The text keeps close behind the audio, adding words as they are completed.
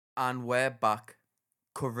And we're back,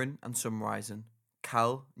 covering and summarising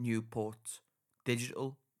Cal Newport's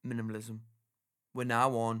digital minimalism. We're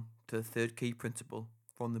now on to the third key principle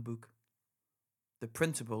from the book. The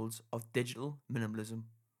principles of digital minimalism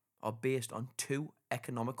are based on two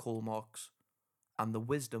economic hallmarks and the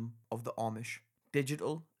wisdom of the Amish.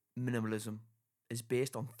 Digital minimalism is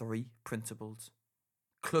based on three principles.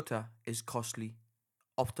 Clutter is costly,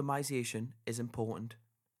 optimization is important,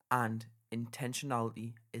 and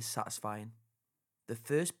intentionality is satisfying. The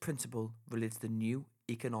first principle relates to new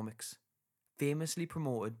economics, famously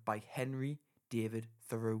promoted by Henry David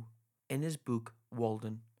Thoreau in his book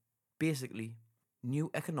Walden. Basically, new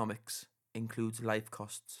economics includes life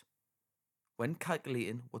costs when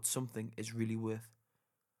calculating what something is really worth.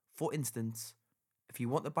 For instance, if you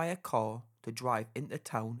want to buy a car to drive into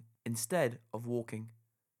town instead of walking,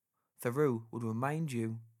 Thoreau would remind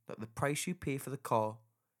you that the price you pay for the car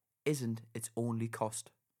isn't its only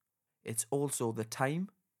cost. It's also the time,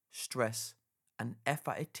 stress, and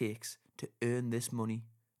effort it takes to earn this money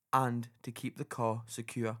and to keep the car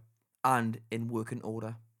secure and in working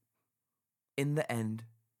order. In the end,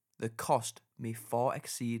 the cost may far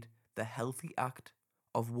exceed the healthy act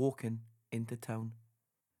of walking into town.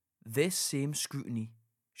 This same scrutiny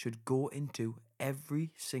should go into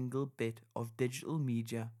every single bit of digital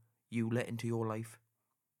media you let into your life.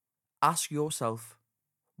 Ask yourself,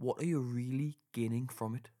 what are you really gaining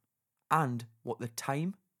from it? And what the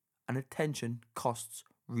time and attention costs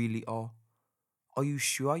really are. Are you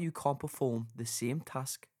sure you can't perform the same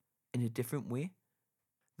task in a different way?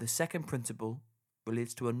 The second principle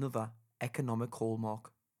relates to another economic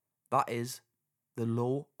hallmark, that is, the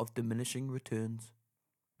law of diminishing returns,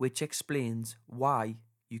 which explains why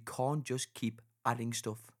you can't just keep adding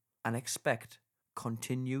stuff and expect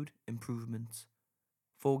continued improvements.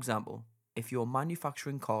 For example, if you're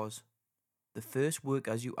manufacturing cars, the first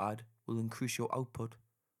workers you add will increase your output,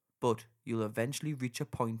 but you'll eventually reach a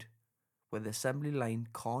point where the assembly line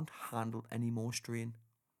can't handle any more strain.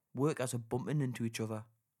 Workers are bumping into each other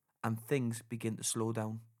and things begin to slow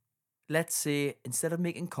down. Let's say instead of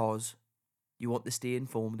making cars, you want to stay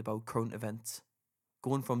informed about current events.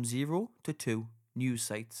 Going from 0 to 2 news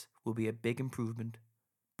sites will be a big improvement.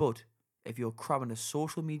 But if you're cramming a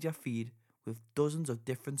social media feed with dozens of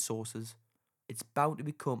different sources, it's bound to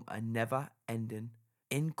become a never-ending,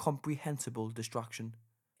 incomprehensible distraction.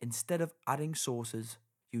 Instead of adding sources,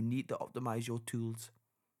 you need to optimize your tools.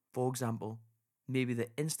 For example, maybe the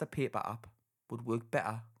Instapaper app would work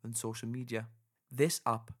better than social media. This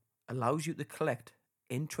app allows you to collect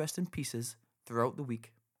interesting pieces throughout the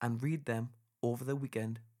week and read them over the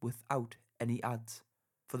weekend without any ads.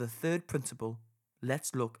 For the third principle,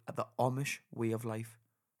 let's look at the Amish way of life.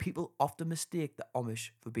 People often mistake the Amish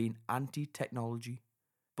for being anti-technology,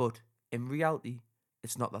 but in reality,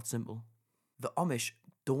 it's not that simple. The Amish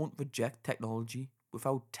don't reject technology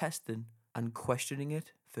without testing and questioning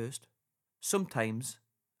it first. Sometimes,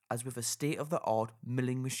 as with a state-of-the-art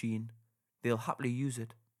milling machine, they'll happily use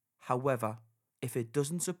it. However, if it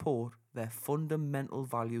doesn't support their fundamental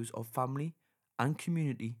values of family and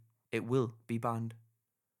community, it will be banned.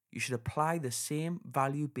 You should apply the same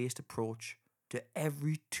value-based approach to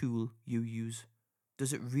every tool you use.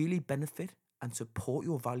 Does it really benefit and support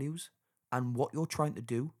your values and what you're trying to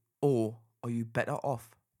do, or are you better off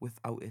without it?